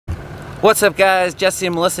What's up guys, Jesse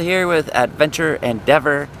and Melissa here with Adventure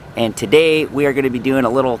Endeavor, and today we are going to be doing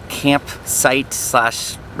a little campsite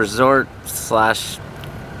slash resort slash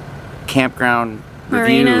campground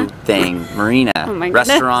review thing. Marina. Oh my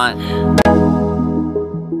restaurant.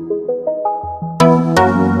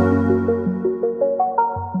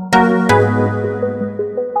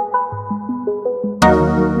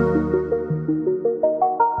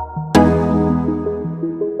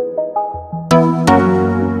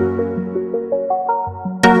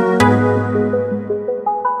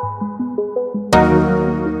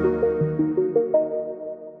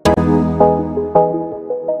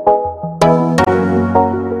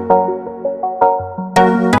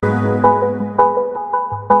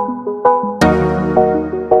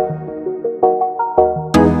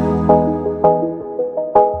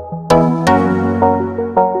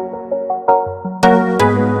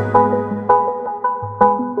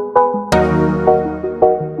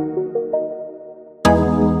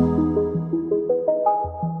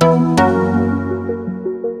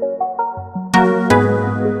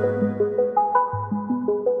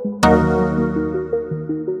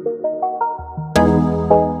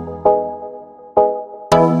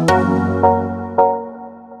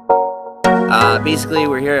 Basically,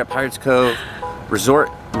 we're here at Pirates Cove Resort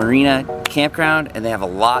Marina Campground, and they have a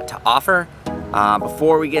lot to offer.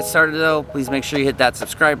 Before we get started though, please make sure you hit that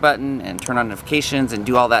subscribe button and turn on notifications and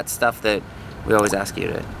do all that stuff that we always ask you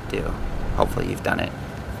to do. Hopefully you've done it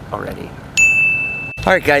already.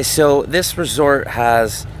 Alright guys, so this resort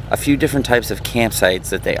has a few different types of campsites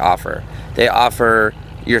that they offer. They offer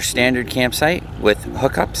your standard campsite with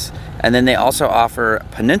hookups, and then they also offer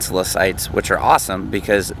peninsula sites, which are awesome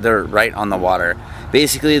because they're right on the water.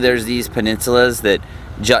 Basically, there's these peninsulas that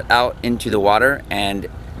jut out into the water, and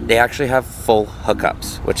they actually have full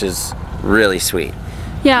hookups, which is really sweet.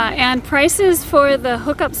 Yeah, and prices for the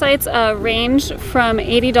hookup sites range from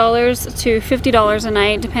 $80 to $50 a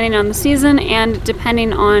night, depending on the season and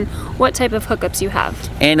depending on what type of hookups you have.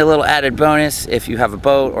 And a little added bonus, if you have a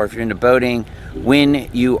boat or if you're into boating, when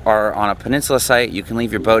you are on a peninsula site, you can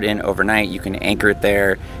leave your boat in overnight, you can anchor it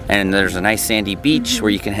there, and there's a nice sandy beach where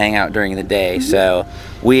you can hang out during the day. So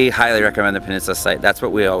we highly recommend the peninsula site. That's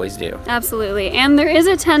what we always do. Absolutely. And there is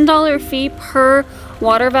a $10 fee per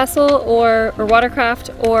water vessel or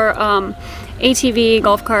watercraft or ATV,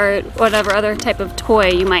 golf cart, whatever other type of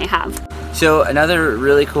toy you might have. So another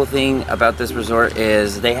really cool thing about this resort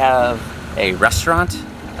is they have a restaurant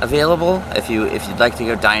available if you'd like to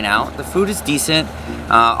go dine out. The food is decent.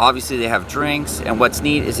 Obviously they have drinks, and what's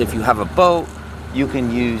neat is if you have a boat, you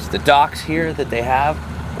can use the docks here that they have,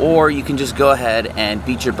 or you can just go ahead and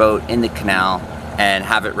beach your boat in the canal and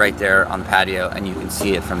have it right there on the patio, and you can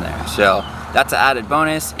see it from there. So that's an added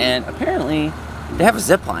bonus, and apparently they have a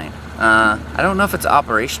zip line. I don't know if it's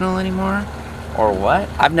operational anymore or what.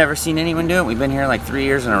 I've never seen anyone do it. We've been here like 3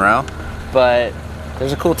 years in a row, but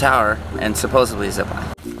there's a cool tower and supposedly a zip line.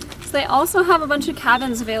 So they also have a bunch of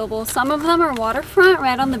cabins available. Some of them are waterfront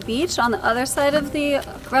right on the beach on the other side of the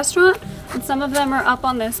restaurant, and some of them are up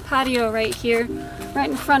on this patio right here, right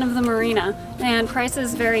in front of the marina, and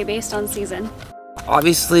prices vary based on season.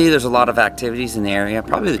 Obviously there's a lot of activities in the area.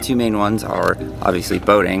 Probably the two main ones are obviously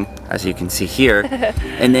boating, as you can see here,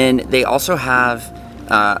 and then they also have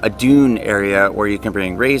a dune area where you can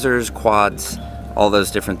bring razors, quads, all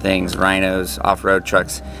those different things, rhinos, off-road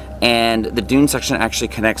trucks. And the dune section actually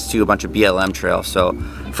connects to a bunch of BLM trails. So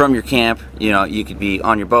from your camp, you know, you could be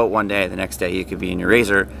on your boat one day, the next day you could be in your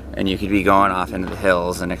razor, and you could be going off into the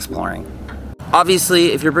hills and exploring.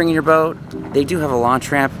 Obviously, if you're bringing your boat, they do have a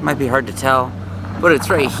launch ramp. It might be hard to tell, but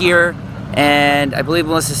it's right here. And I believe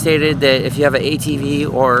Melissa stated that if you have an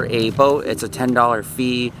ATV or a boat, it's a $10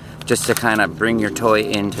 fee just to kind of bring your toy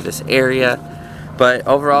into this area. But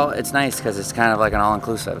overall, it's nice because it's kind of like an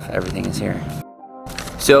all-inclusive. Everything is here.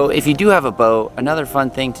 So if you do have a boat, another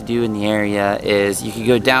fun thing to do in the area is you can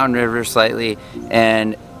go downriver slightly,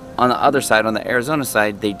 and on the other side, on the Arizona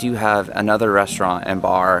side, they do have another restaurant and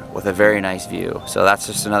bar with a very nice view. So that's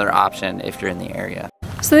just another option if you're in the area.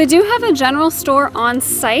 So they do have a general store on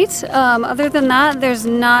site. Other than that, there's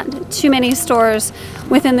not too many stores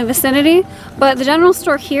within the vicinity. But the general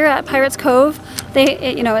store here at Pirates Cove,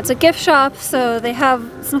 it's a gift shop, so they have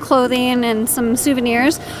some clothing and some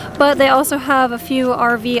souvenirs. But they also have a few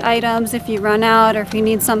RV items if you run out or if you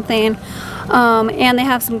need something. And they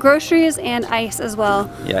have some groceries and ice as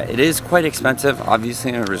well. Yeah, it is quite expensive,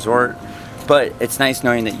 obviously, in a resort. But it's nice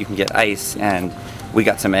knowing that you can get ice, and we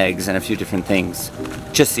got some eggs and a few different things,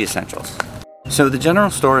 just the essentials. So the general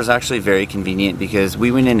store is actually very convenient because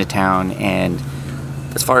we went into town, and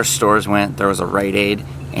as far as stores went, there was a Rite Aid,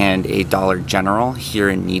 and a Dollar General here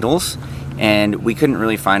in Needles, and we couldn't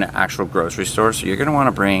really find an actual grocery store, so you're going to want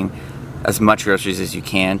to bring as much groceries as you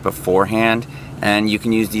can beforehand, and you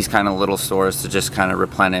can use these kind of little stores to just kind of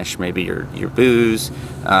replenish maybe your booze.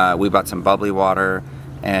 We bought some bubbly water,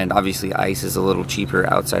 and obviously ice is a little cheaper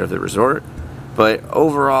outside of the resort, but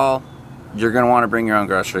overall you're going to want to bring your own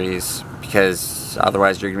groceries because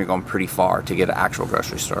otherwise you're going to be going pretty far to get an actual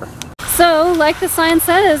grocery store. So, like the sign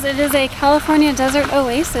says, it is a California desert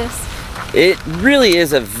oasis. It really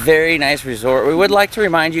is a very nice resort. We would like to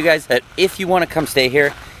remind you guys that if you want to come stay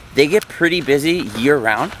here, they get pretty busy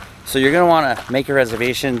year-round. So you're going to want to make your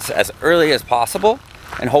reservations as early as possible,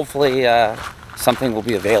 and hopefully something will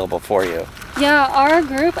be available for you. Yeah, our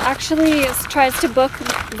group actually tries to book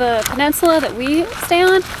the peninsula that we stay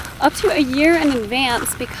on up to a year in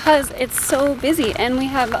advance because it's so busy and we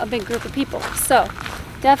have a big group of people. So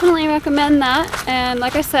definitely recommend that. And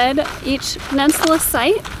like I said, each peninsula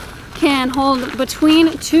site can hold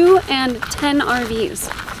between 2 and 10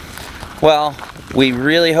 RVs. Well, we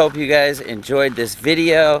really hope you guys enjoyed this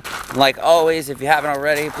video. Like always, if you haven't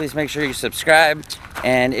already, please make sure you subscribe.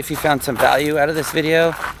 And if you found some value out of this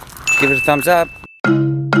video, give it a thumbs up.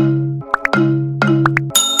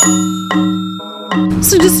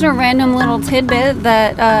 So just a random little tidbit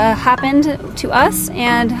that happened to us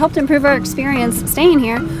and helped improve our experience staying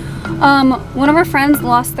here. One of our friends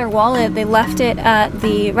lost their wallet. They left it at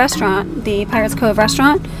the restaurant, the Pirates Cove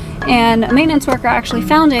restaurant, and a maintenance worker actually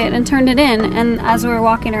found it and turned it in. And as we were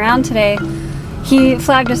walking around today, he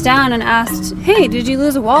flagged us down and asked, "Hey, did you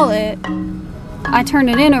lose a wallet? I turned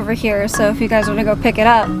it in over here, so if you guys want to go pick it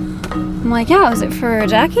up." I'm like, "Yeah, was it for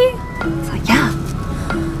Jackie?" It's like, "Yeah."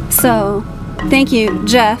 So thank you,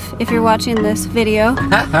 Jeff, if you're watching this video,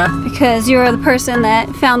 because you're the person that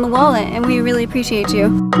found the wallet and we really appreciate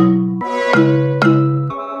you.